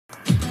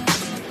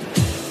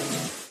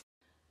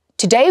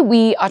Today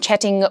we are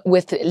chatting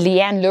with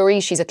Liane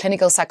Lurie. She's a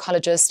clinical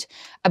psychologist.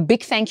 A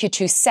big thank you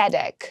to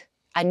SADAG.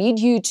 I need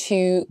you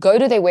to go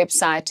to their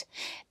website.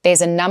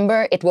 There's a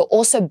number. It will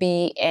also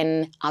be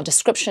in our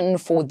description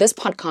for this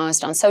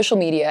podcast on social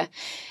media,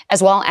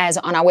 as well as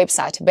on our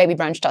website,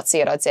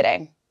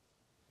 babybrunch.co.za.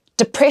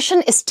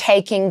 Depression is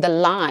taking the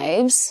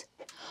lives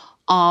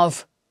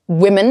of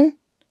women,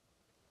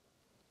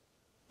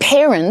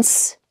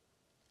 parents,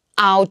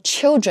 our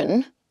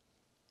children.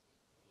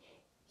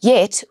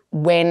 Yet,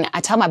 when I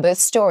tell my birth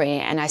story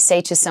and I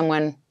say to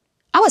someone,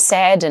 I was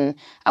sad and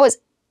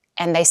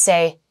they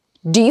say,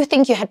 do you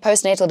think you had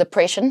postnatal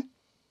depression?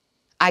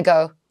 I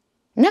go,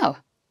 no,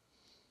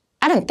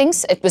 I don't think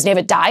so. It was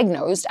never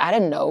diagnosed. I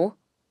don't know.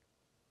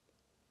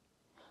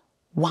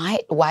 Why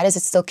does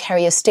it still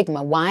carry a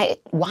stigma? Why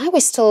are we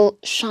still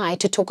shy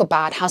to talk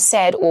about how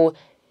sad or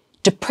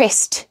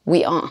depressed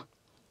we are?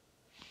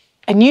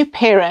 A new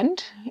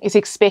parent is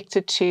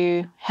expected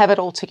to have it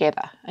all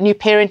together. A new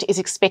parent is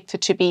expected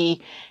to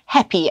be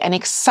happy and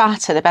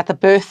excited about the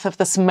birth of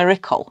this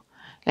miracle,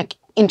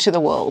 into the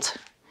world.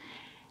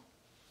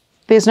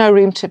 There's no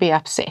room to be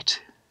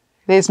upset.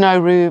 There's no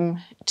room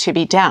to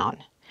be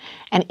down.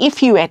 And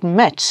if you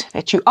admit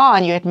that you are,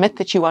 and you admit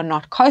that you are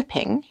not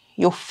coping,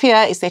 your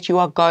fear is that you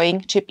are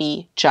going to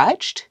be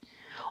judged,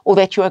 or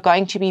that you are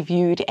going to be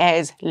viewed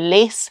as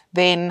less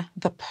than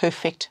the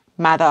perfect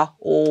mother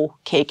or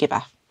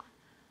caregiver.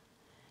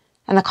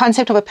 And the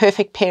concept of a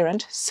perfect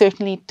parent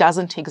certainly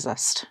doesn't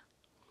exist.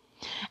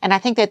 And I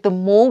think that the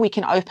more we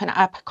can open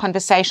up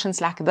conversations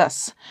like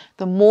this,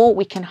 the more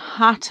we can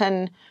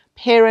heighthen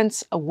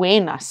parents'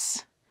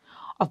 awareness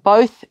of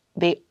both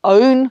their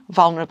own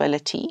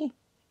vulnerability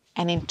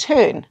and in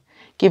turn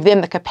give them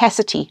the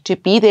capacity to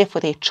be there for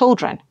their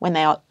children when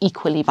they are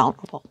equally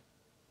vulnerable.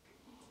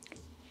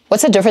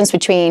 What's the difference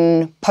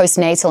between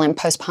postnatal and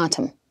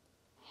postpartum?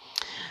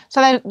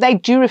 So they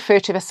do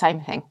refer to the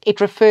same thing. It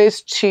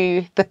refers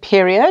to the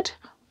period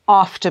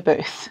after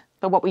birth.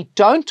 But what we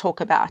don't talk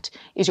about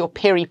is your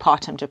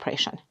peripartum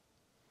depression.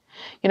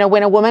 You know,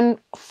 when a woman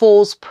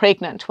falls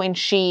pregnant, when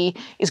she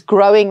is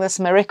growing this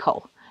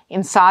miracle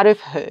inside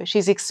of her,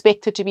 she's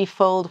expected to be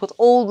filled with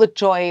all the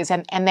joys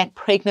and that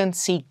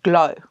pregnancy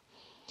glow.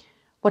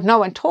 What no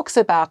one talks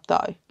about,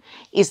 though,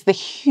 is the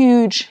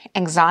huge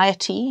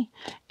anxiety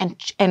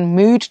and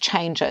mood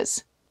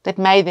changes that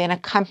may then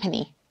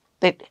accompany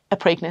a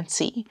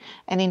pregnancy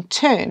and in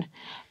turn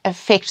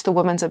affect the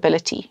woman's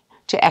ability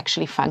to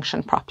actually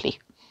function properly.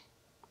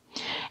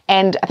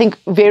 And I think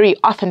very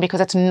often, because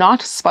it's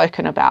not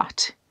spoken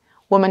about,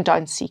 women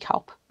don't seek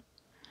help.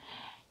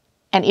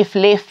 And if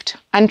left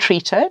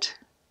untreated,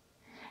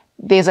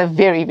 there's a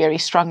very, very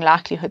strong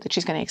likelihood that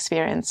she's going to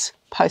experience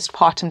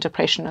postpartum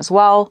depression as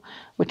well,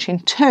 which in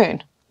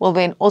turn will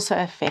then also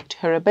affect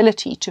her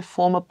ability to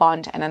form a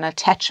bond and an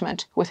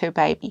attachment with her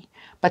baby,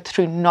 but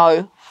through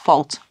no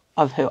fault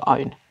of her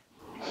own.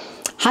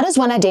 How does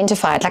one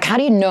identify it? Like, how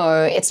do you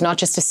know it's not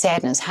just a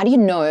sadness? How do you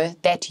know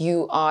that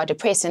you are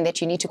depressed and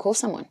that you need to call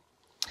someone?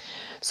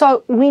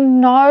 So we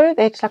know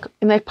that, like,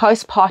 in the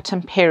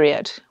postpartum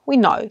period, we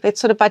know that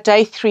sort of by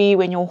day 3,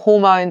 when your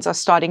hormones are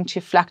starting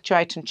to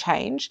fluctuate and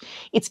change,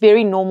 it's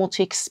very normal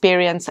to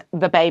experience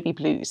the baby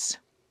blues.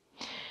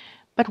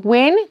 But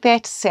when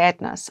that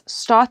sadness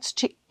starts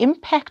to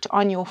impact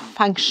on your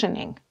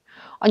functioning,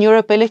 on your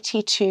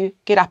ability to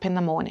get up in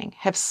the morning,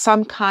 have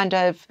some kind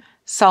of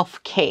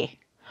self-care,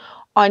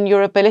 on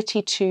your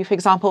ability to, for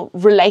example,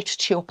 relate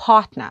to your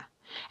partner.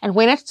 And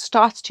when it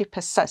starts to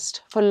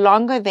persist for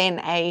longer than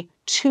a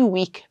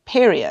 2-week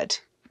period,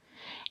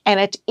 and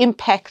it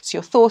impacts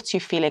your thoughts,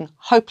 you're feeling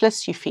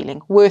hopeless, you're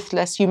feeling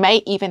worthless, you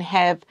may even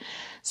have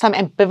some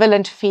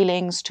ambivalent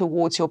feelings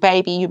towards your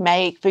baby. You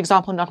may, for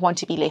example, not want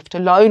to be left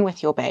alone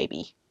with your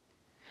baby.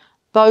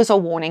 Those are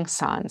warning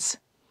signs.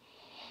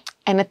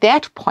 And at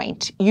that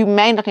point, you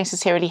may not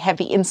necessarily have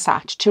the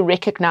insight to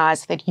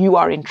recognize that you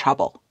are in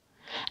trouble.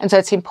 And so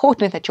it's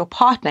important that your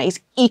partner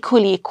is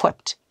equally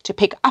equipped to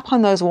pick up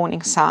on those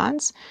warning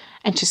signs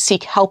and to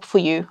seek help for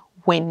you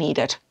when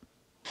needed.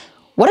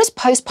 What does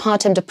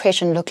postpartum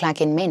depression look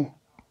like in men?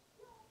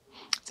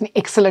 It's an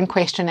excellent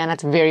question, and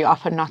it's very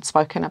often not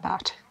spoken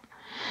about.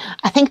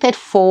 I think that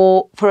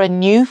for a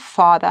new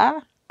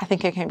father, I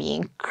think it can be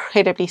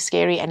incredibly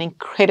scary and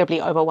incredibly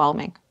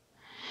overwhelming.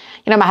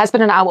 You know, my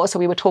husband and I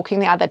we were talking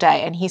the other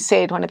day, and he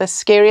said one of the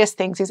scariest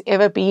things he's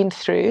ever been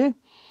through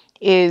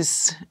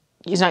is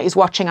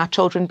watching our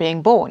children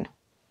being born.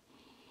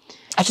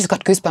 I just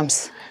got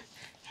goosebumps.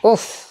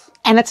 Oof.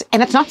 And it's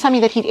not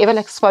something that he'd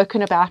ever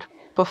spoken about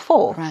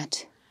before.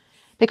 Right.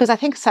 Because I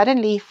think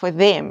suddenly for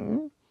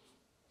them,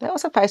 they're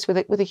also faced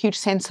with a huge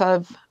sense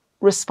of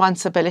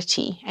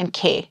responsibility and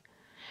care.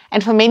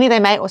 And for many, they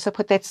may also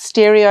put that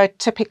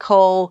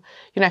stereotypical,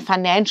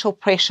 financial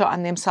pressure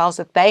on themselves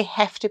that they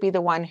have to be the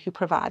one who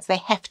provides. They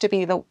have to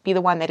be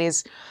the one that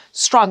is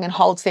strong and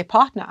holds their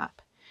partner up.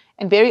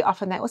 And very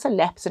often they also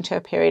lapse into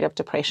a period of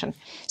depression.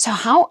 So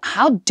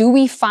how do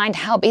we find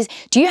help?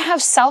 Do you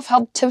have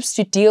self-help tips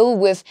to deal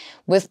with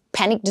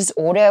panic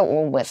disorder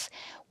or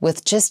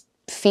with just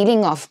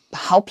feeling of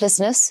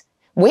helplessness?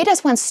 Where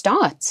does one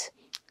start?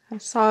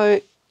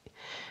 So,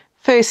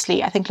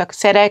 firstly, I think, look,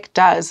 SADAG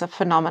does a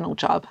phenomenal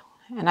job.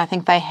 And I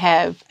think they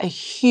have a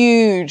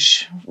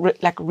huge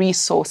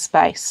resource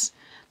base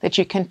that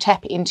you can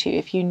tap into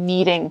if you're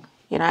needing,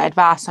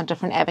 advice on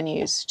different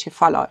avenues to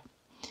follow.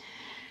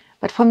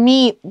 But for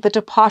me, the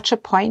departure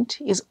point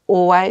is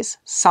always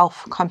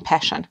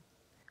self-compassion.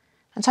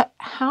 And so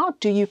how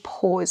do you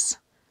pause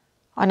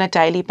on a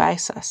daily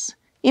basis?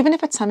 Even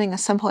if it's something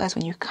as simple as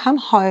when you come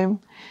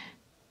home,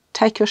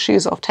 take your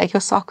shoes off, take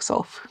your socks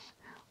off,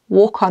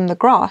 walk on the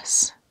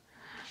grass,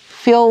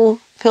 feel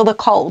the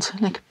cold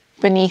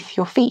beneath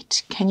your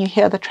feet. Can you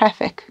hear the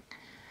traffic?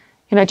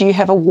 Do you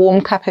have a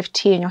warm cup of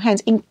tea in your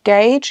hands?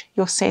 Engage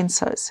your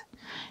senses.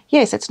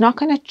 Yes, it's not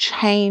going to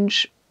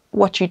change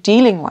what you're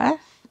dealing with,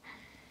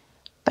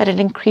 but it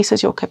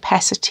increases your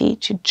capacity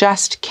to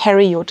just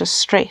carry your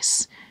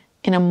distress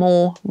in a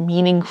more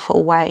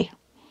meaningful way.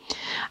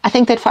 I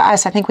think that for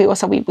us,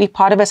 we're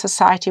part of a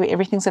society where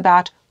everything's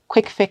about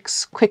quick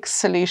fix, quick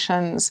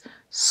solutions,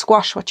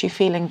 squash what you're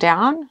feeling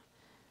down.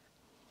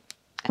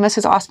 And this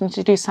is asking you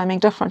to do something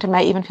different. It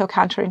may even feel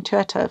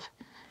counterintuitive.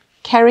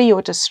 Carry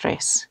your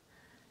distress.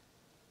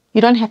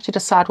 You don't have to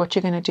decide what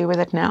you're going to do with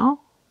it now.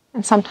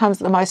 And sometimes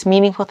the most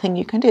meaningful thing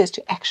you can do is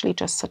to actually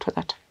just sit with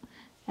it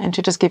and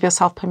to just give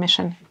yourself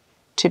permission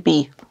to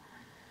be.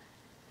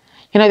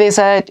 There's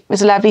a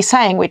lovely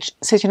saying which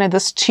says,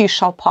 this too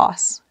shall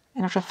pass.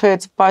 And it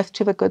refers both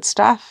to the good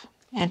stuff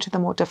and to the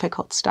more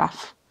difficult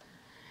stuff.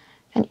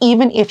 And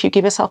even if you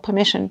give yourself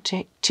permission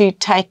to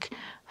take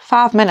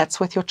 5 minutes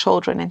with your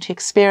children and to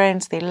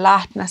experience their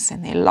lightness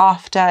and their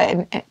laughter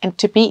and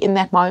to be in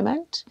that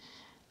moment,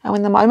 and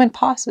when the moment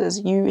passes,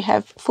 you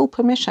have full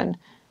permission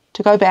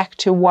to go back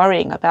to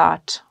worrying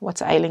about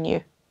what's ailing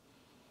you.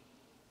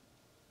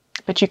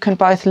 But you can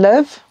both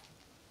live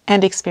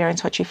and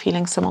experience what you're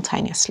feeling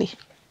simultaneously.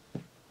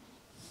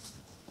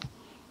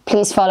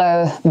 Please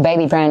follow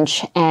Baby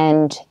Brunch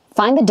and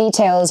find the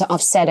details of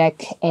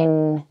SADAG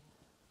in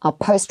our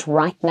post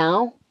right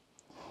now.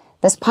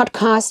 This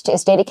podcast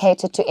is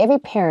dedicated to every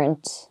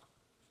parent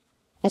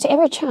and to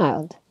every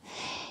child.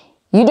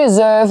 You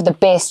deserve the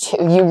best,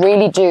 you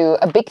really do.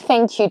 A big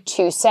thank you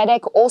to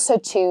SADAG, also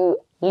to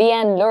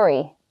Liane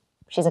Lurie.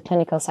 She's a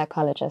clinical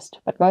psychologist,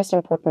 but most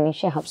importantly,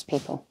 she helps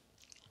people.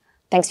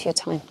 Thanks for your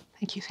time.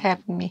 Thank you for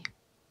having me.